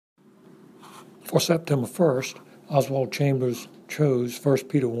For September 1st, Oswald Chambers chose 1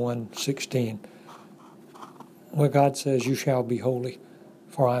 Peter 1:16, where God says, "You shall be holy,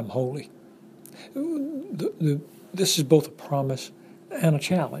 for I am holy." This is both a promise and a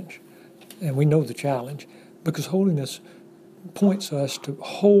challenge. And we know the challenge, because holiness points us to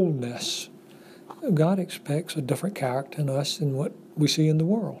wholeness. God expects a different character in us than what we see in the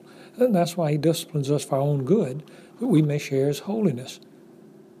world. And that's why he disciplines us for our own good, that we may share his holiness.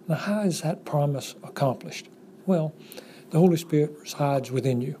 Now, how is that promise accomplished? Well, the Holy Spirit resides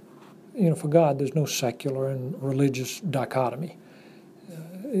within you. For God, there's no secular and religious dichotomy.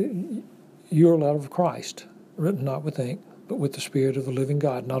 You're a letter of Christ, written not with ink, but with the Spirit of the living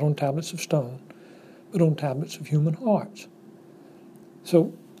God, not on tablets of stone, but on tablets of human hearts.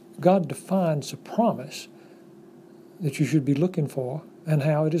 So God defines the promise that you should be looking for and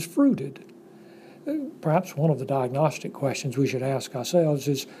how it is fruited. Perhaps one of the diagnostic questions we should ask ourselves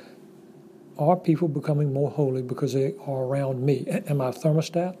is, are people becoming more holy because they are around me? Am I a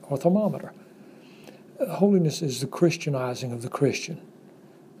thermostat or thermometer? Holiness is the Christianizing of the Christian.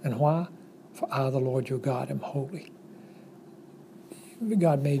 And why? For I, the Lord your God, am holy.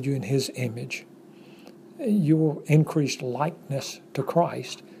 God made you in his image. Your increased likeness to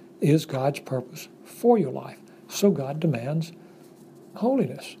Christ is God's purpose for your life. So God demands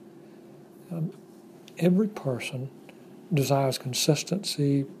holiness. Every person desires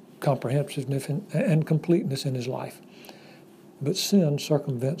consistency, comprehensiveness, and completeness in his life. But sin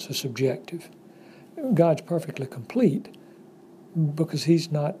circumvents the subjective. God's perfectly complete because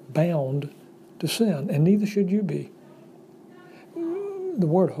he's not bound to sin, and neither should you be. The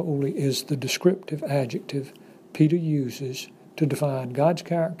word holy is the descriptive adjective Peter uses to define God's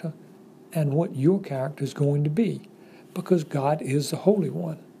character and what your character is going to be, because God is the Holy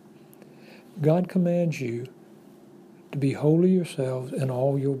One. God commands you to be holy yourselves in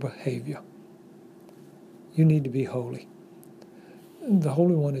all your behavior. You need to be holy. The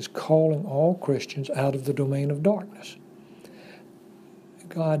Holy One is calling all Christians out of the domain of darkness.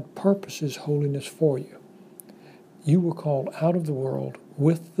 God purposes holiness for you. You were called out of the world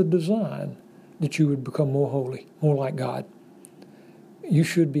with the design that you would become more holy, more like God. You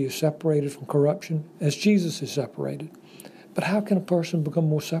should be as separated from corruption as Jesus is separated. But how can a person become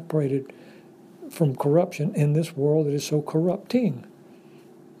more separated from corruption in this world that is so corrupting?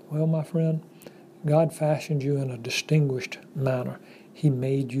 Well, my friend, God fashioned you in a distinguished manner. He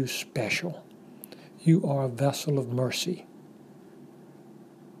made you special. You are a vessel of mercy.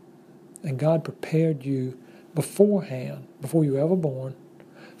 And God prepared you beforehand, before you were ever born,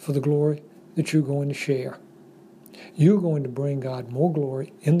 for the glory that you're going to share. You're going to bring God more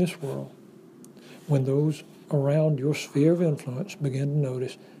glory in this world when those around your sphere of influence begin to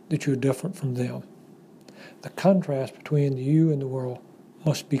notice that you're different from them. The contrast between you and the world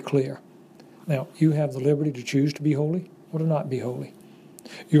must be clear. Now, you have the liberty to choose to be holy or to not be holy.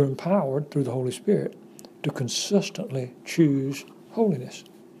 You're empowered through the Holy Spirit to consistently choose holiness.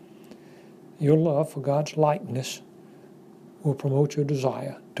 Your love for God's likeness will promote your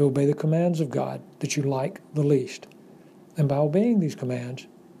desire to obey the commands of God that you like the least. And by obeying these commands,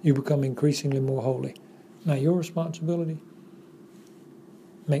 you become increasingly more holy. Now, your responsibility,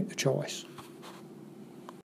 make the choice.